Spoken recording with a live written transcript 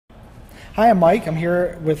Hi, I'm Mike. I'm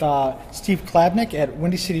here with Steve Klabnik at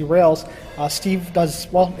Windy City Rails. Steve does,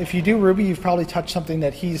 well, if you do Ruby, you've probably touched something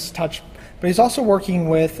that he's touched, but he's also working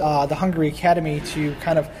with the Hungary Academy to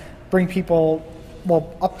kind of bring people,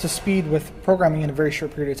 well, up to speed with programming in a very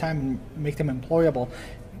short period of time and make them employable.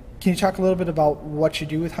 Can you talk a little bit about what you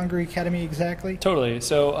do with Hungary Academy exactly? Totally.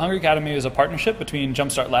 So Hungary Academy is a partnership between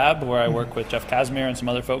Jumpstart Lab, where I work with Jeff Casimir and some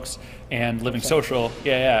other folks, and Living Social.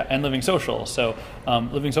 And Living Social. So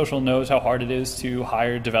Living Social knows how hard it is to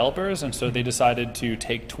hire developers, and so they decided to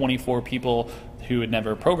take 24 people who had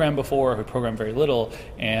never programmed before, who programmed very little,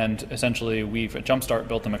 and essentially we've at Jumpstart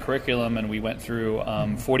built them a curriculum, and we went through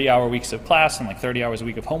 40-hour weeks of class and like 30 hours a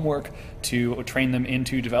week of homework to train them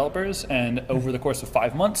into developers. And over the course of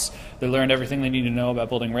 5 months, they learned everything they needed to know about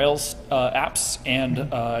building Rails apps, and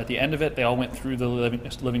at the end of it, they all went through the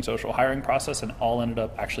Living Social hiring process and all ended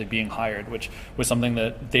up actually being hired, which was something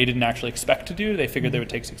that they didn't actually expect to do. They figured they would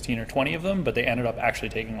take 16 or 20 of them, but they ended up actually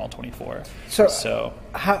taking all 24. So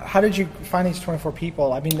how did you find these 24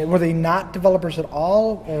 people? I mean, were they not developers at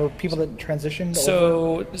all, or people that transitioned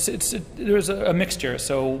over? There was a mixture.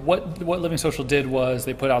 So what Living Social did was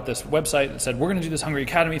they put out this website that said, we're going to do this Hungry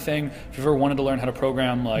Academy thing. If you've ever wanted to learn how to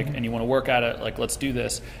program, and you want to work at it, let's do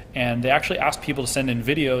this. And they actually asked people to send in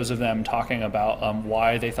videos of them talking about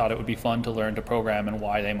why they thought it would be fun to learn to program and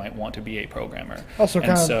why they might want to be a programmer. Also,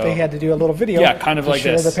 they had to do a little video. Yeah, kind of to like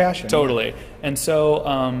share this. The passion. Totally. And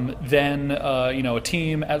so then a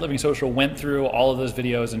team at Living Social went through all of those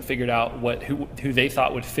videos and figured out who they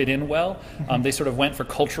thought would fit in well. They sort of went for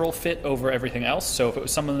cultural fit over everything else. So if it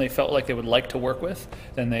was someone they felt like they would like to work with,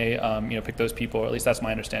 then they picked those people. Or at least that's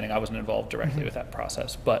my understanding. I wasn't involved directly with that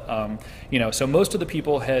process, but so most of the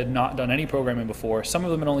people had not done any programming before. Some of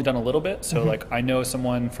them had only done a little bit. So I know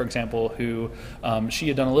someone, for example, who she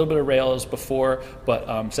had done a little bit of Rails before,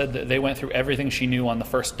 but said that they went through everything she knew on the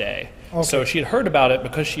first day. Okay. So she had heard about it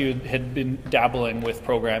because she had been dabbling with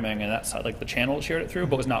programming, and that's like the channel she heard it through,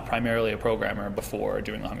 but was not primarily a programmer before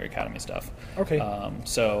doing the Hungry Academy stuff. Okay.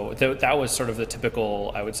 So that was sort of the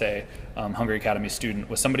typical, I would say, Hungry Academy student,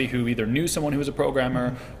 was somebody who either knew someone who was a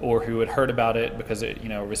programmer or who had heard about it because it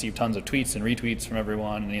received tons of tweets and retweets from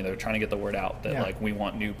everyone, and they're trying to get the word out that we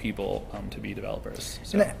want new people to be developers.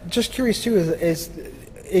 So. And just curious too, is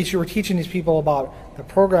as you were teaching these people about the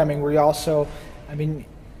programming, were you also,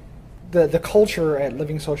 the culture at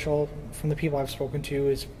Living Social, from the people I've spoken to,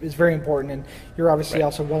 is very important, and you're obviously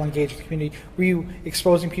also well engaged with the community. Were you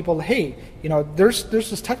exposing people to, hey, there's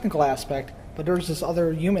this technical aspect, but there's this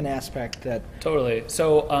other human aspect that... Totally.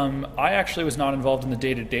 So I actually was not involved in the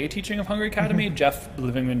day-to-day teaching of Hungry Academy. Jeff,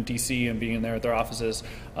 living in D.C. and being in there at their offices,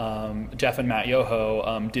 Jeff and Matt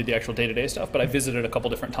Yoho did the actual day-to-day stuff, but I visited a couple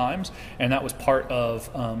different times, and that was part of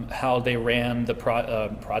how they ran the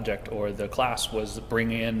project, or the class, was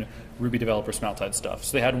bring in Ruby developers from outside stuff.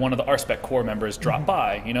 So they had one of the RSpec core members drop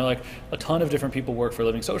by. A ton of different people work for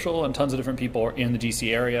Living Social, and tons of different people are in the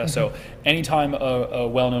DC area. So anytime a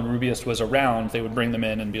well-known Rubyist was around, they would bring them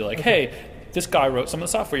in and be like, hey, this guy wrote some of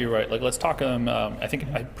the software you write. Let's talk to them.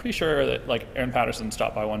 I'm pretty sure that Aaron Patterson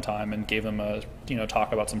stopped by one time and gave them a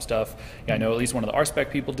talk about some stuff. I know at least one of the RSpec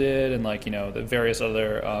people did, and the various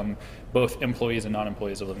other both employees and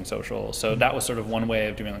non-employees of Living Social. So that was sort of one way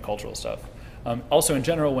of doing the cultural stuff. Also, in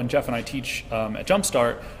general, when Jeff and I teach at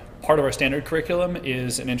Jumpstart, part of our standard curriculum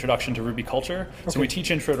is an introduction to Ruby culture. Okay. So we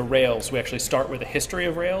teach Intro to Rails. We actually start with a history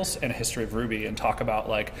of Rails and a history of Ruby, and talk about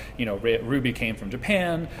Ruby came from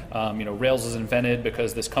Japan. Rails was invented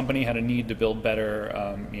because this company had a need to build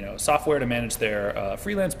better software to manage their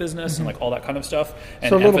freelance business and all that kind of stuff,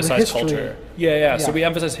 and so emphasize culture. Yeah. So we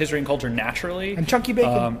emphasize history and culture naturally. And chunky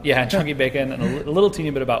bacon. And chunky bacon, and a little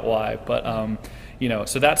teeny bit about why, but.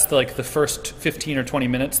 So that's the first 15 or 20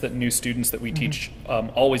 minutes that new students that we teach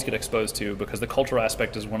always get exposed to, because the cultural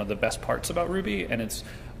aspect is one of the best parts about Ruby, and it's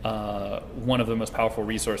one of the most powerful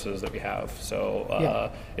resources that we have.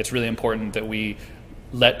 So it's really important that we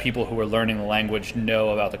let people who are learning the language know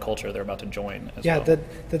about the culture they're about to join as well.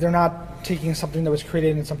 That they're not taking something that was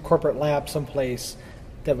created in some corporate lab someplace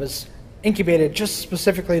that was incubated just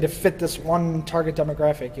specifically to fit this one target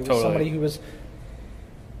demographic. It was somebody who was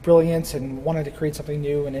brilliant and wanted to create something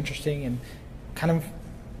new and interesting, and kind of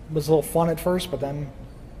was a little fun at first, but then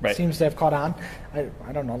seems to have caught on.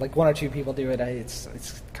 I don't know, one or two people do it.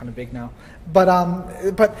 It's kind of big now, but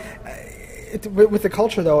with the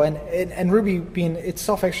culture though, and Ruby being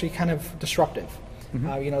itself actually kind of disruptive.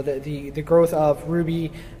 The growth of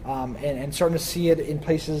Ruby, and starting to see it in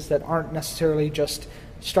places that aren't necessarily just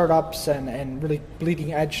startups and really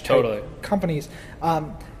bleeding edge type companies.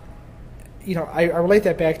 I relate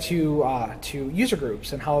that back to user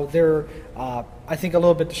groups and how they're, I think, a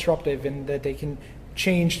little bit disruptive in that they can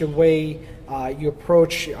change the way you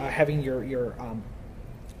approach having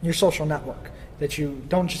your social network. That you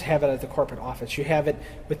don't just have it at the corporate office, you have it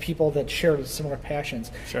with people that share similar passions.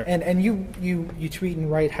 Sure. And you tweet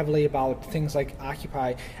and write heavily about things like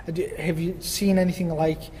Occupy. Have you seen anything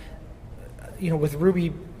like, with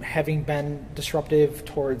Ruby having been disruptive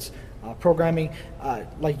towards programming,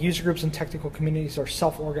 like user groups and technical communities are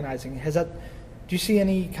self-organizing? Do you see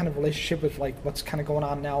any kind of relationship with like what's kind of going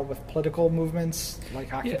on now with political movements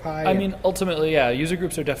like Occupy? Yeah, I mean, ultimately, yeah, user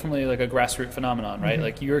groups are definitely like a grassroots phenomenon, right? Mm-hmm.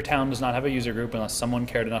 Like your town does not have a user group unless someone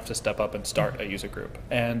cared enough to step up and start a user group.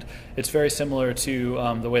 And it's very similar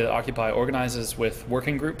to the way that Occupy organizes with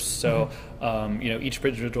working groups. So, each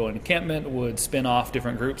individual encampment would spin off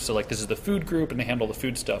different groups. So like this is the food group and they handle the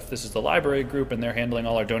food stuff. This is the library group and they're handling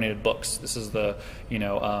all our donated books. This is the,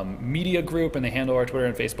 media group and they handle our Twitter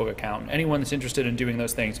and Facebook account. Anyone that's interested in doing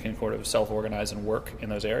those things can sort of self-organize and work in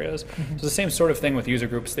those areas. Mm-hmm. So the same sort of thing with user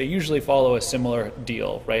groups. They usually follow a similar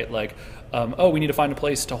deal, right? Like, we need to find a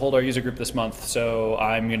place to hold our user group this month, so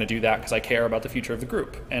I'm going to do that because I care about the future of the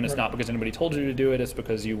group. And it's not because anybody told you to do it, it's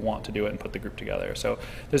because you want to do it and put the group together. So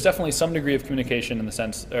there's definitely some degree of communication in the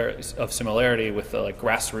sense of similarity with the like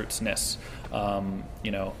grassrootsness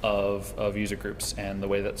of user groups and the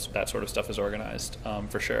way that sort of stuff is organized,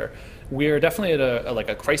 for sure. We are definitely at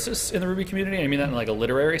a crisis in the Ruby community. I mean that in like a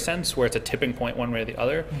literary sense, where it's a tipping point one way or the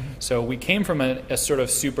other. Mm-hmm. So we came from a sort of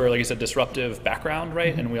super, like you said, disruptive background,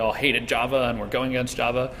 right? Mm-hmm. And we all hated Java and we're going against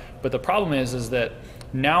Java. But the problem is that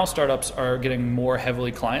now startups are getting more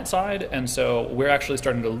heavily client-side, and so we're actually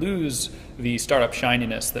starting to lose the startup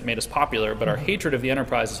shininess that made us popular, but our hatred of the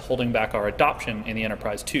enterprise is holding back our adoption in the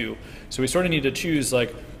enterprise too. So we sort of need to choose,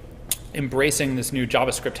 like, embracing this new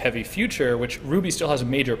JavaScript-heavy future, which Ruby still has a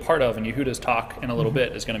major part of, and Yehuda's talk in a little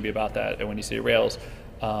bit is going to be about that at Windy City Rails.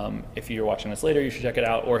 If you're watching this later, you should check it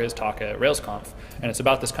out, or his talk at RailsConf. And it's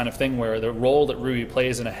about this kind of thing where the role that Ruby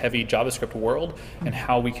plays in a heavy JavaScript world and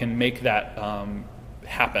how we can make that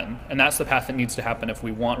happen. And that's the path that needs to happen if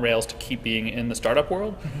we want Rails to keep being in the startup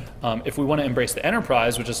world. If we want to embrace the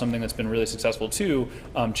enterprise, which is something that's been really successful too,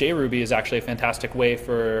 JRuby is actually a fantastic way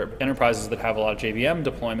for enterprises that have a lot of JVM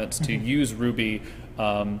deployments to use Ruby,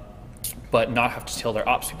 but not have to tell their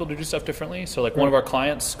ops people to do stuff differently. So like one of our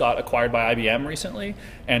clients got acquired by IBM recently,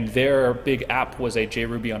 and their big app was a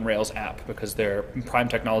JRuby on Rails app because their prime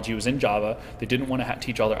technology was in Java. They didn't want to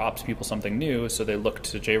teach all their ops people something new, so they looked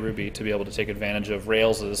to JRuby to be able to take advantage of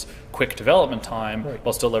Rails's quick development time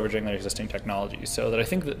while still leveraging their existing technology. So that I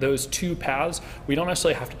think that those two paths, we don't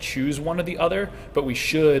necessarily have to choose one or the other, but we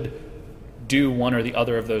should do one or the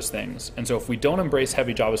other of those things. And so if we don't embrace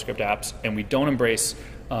heavy JavaScript apps and we don't embrace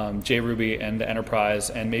JRuby and the enterprise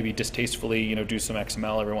and maybe distastefully, do some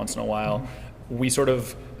XML every once in a while, we sort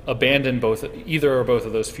of abandon either or both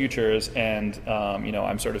of those futures. And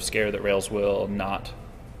I'm sort of scared that Rails will not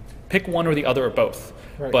pick one or the other or both.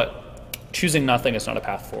 Right. But choosing nothing is not a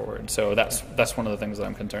path forward. So that's one of the things that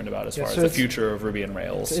I'm concerned about as far as the future of Ruby and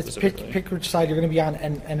Rails. It's pick which side you're going to be on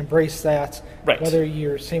and embrace that. Right. Whether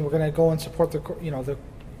you're saying we're going to go and support the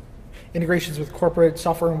integrations with corporate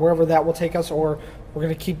software and wherever that will take us, or we're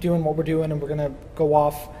going to keep doing what we're doing and we're going to go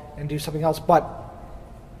off and do something else. But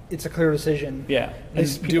it's a clear decision. Yeah,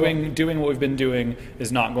 and doing what we've been doing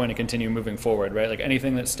is not going to continue moving forward, right? Like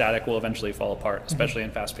anything that's static will eventually fall apart, especially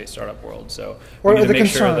in fast-paced startup world. So we need to make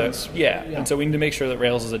sure that and so we need to make sure that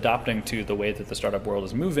Rails is adapting to the way that the startup world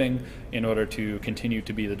is moving in order to continue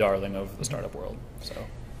to be the darling of the startup world. So,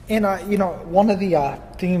 and one of the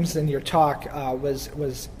themes in your talk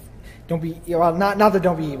was don't be not that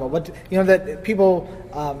don't be evil, but that people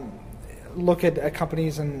look at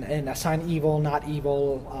companies and assign evil, not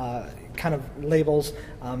evil kind of labels.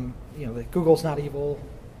 Like Google's not evil,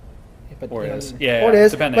 but or it is. Or it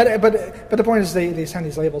is. Depending. But the point is they assign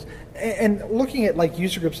these labels. And looking at like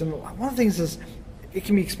user groups, and one of the things is it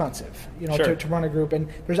can be expensive, sure. to run a group, and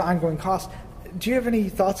there's ongoing costs. Do you have any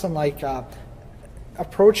thoughts on like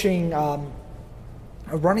approaching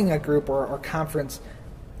running a group or conference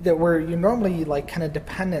that where you're normally like kind of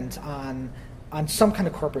dependent on some kind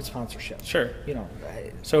of corporate sponsorship? Sure.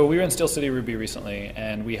 So we were in Steel City Ruby recently,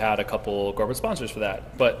 and we had a couple corporate sponsors for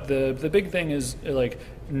that. But the big thing is like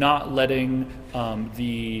not letting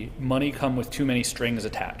the money come with too many strings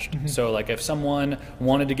attached. Mm-hmm. So like if someone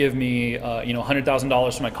wanted to give me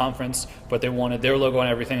 $100,000 for my conference, but they wanted their logo and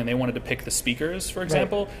everything, and they wanted to pick the speakers, for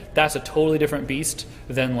example, that's a totally different beast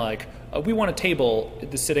than like we want a table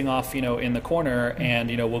that's sitting off, in the corner, and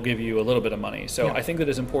we'll give you a little bit of money. So I think that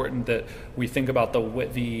it's important that we think about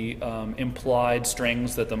the implied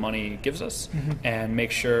strings that the money gives us, and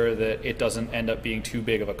make sure that it doesn't end up being too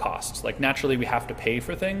big of a cost. Like naturally, we have to pay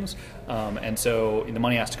for things, and so the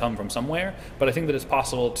money has to come from somewhere. But I think that it's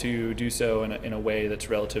possible to do so in a way that's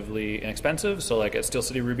relatively inexpensive. So like at Steel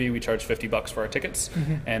City Ruby, we charge $50 for our tickets,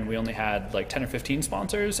 and we only had like 10 or 15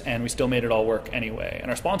 sponsors, and we still made it all work anyway.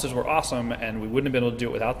 And our sponsors were awesome, and we wouldn't have been able to do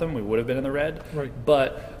it without them. We would have been in the red. Right.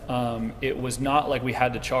 But it was not like we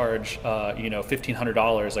had to charge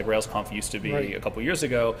 $1,500 like RailsConf used to be a couple years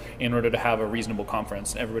ago in order to have a reasonable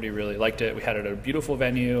conference. And everybody really liked it. We had it at a beautiful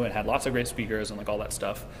venue and had lots of great speakers and like all that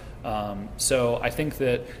stuff. So I think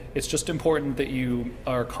that it's just important that you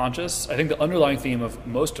are conscious. I think the underlying theme of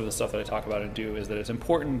most of the stuff that I talk about and do is that it's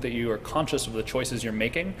important that you are conscious of the choices you're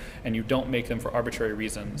making and you don't make them for arbitrary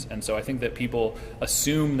reasons. And so I think that people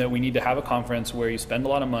assume that we need to have a conference where you spend a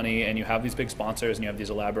lot of money and you have these big sponsors and you have these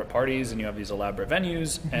elaborate parties and you have these elaborate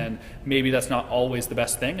venues, and maybe that's not always the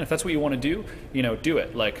best thing. And if that's what you want to do, do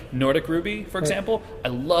it. Like Nordic Ruby, for example, I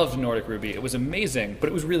loved Nordic Ruby. It was amazing, but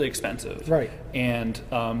it was really expensive. Right. And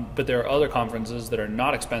but there are other conferences that are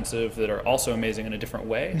not expensive that are also amazing in a different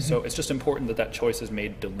way. So it's just important that that choice is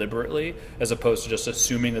made deliberately, as opposed to just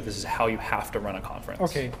assuming that this is how you have to run a conference.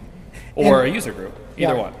 Okay. Or a user group,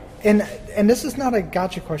 either one. And this is not a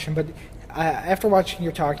gotcha question, but after watching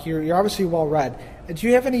your talk, you're obviously well read. Do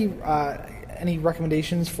you have any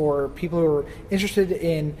recommendations for people who are interested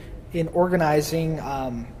in organizing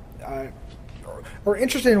or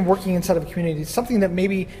interested in working inside of a community, something that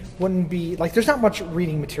maybe wouldn't be like, there's not much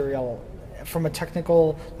reading material from a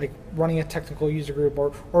technical, like running a technical user group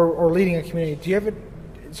or leading a community. Do you have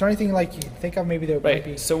is there anything like you can think of maybe that might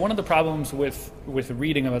be? So one of the problems with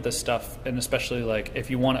reading about this stuff, and especially like if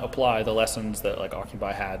you want to apply the lessons that like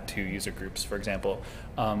Occupy had to user groups, for example,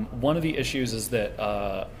 one of the issues is that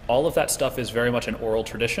all of that stuff is very much an oral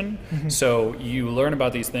tradition. So you learn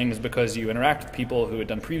about these things because you interact with people who had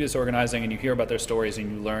done previous organizing and you hear about their stories and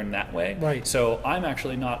you learn that way. Right. So I'm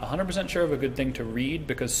actually not 100% sure of a good thing to read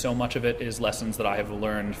because so much of it is lessons that I have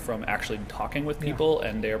learned from actually talking with people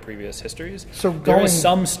and their previous histories. So there is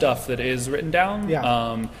some stuff that is written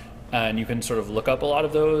down, and you can sort of look up a lot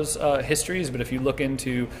of those histories, but if you look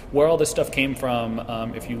into where all this stuff came from,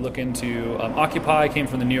 if you look into Occupy came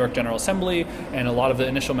from the New York General Assembly, and a lot of the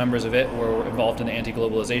initial members of it were involved in the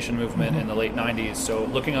anti-globalization movement in the late 90s, so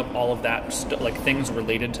looking up all of that, like things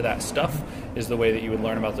related to that stuff, is the way that you would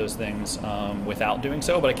learn about those things without doing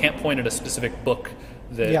so, but I can't point at a specific book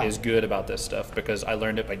that is good about this stuff, because I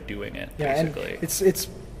learned it by doing it, basically. And it's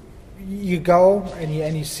you go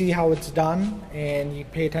and you see how it's done, and you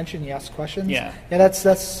pay attention, you ask questions.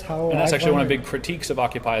 That's how. And that's actually one of the big critiques of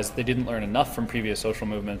Occupy is they didn't learn enough from previous social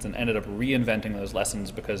movements and ended up reinventing those lessons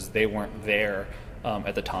because they weren't there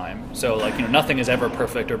at the time. So nothing is ever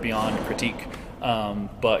perfect or beyond critique.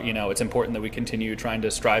 But it's important that we continue trying to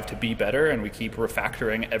strive to be better, and we keep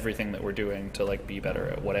refactoring everything that we're doing to be better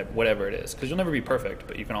at whatever it is. Because you'll never be perfect,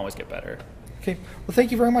 but you can always get better. Okay. Well, thank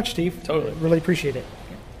you very much, Steve. Totally. Really appreciate it.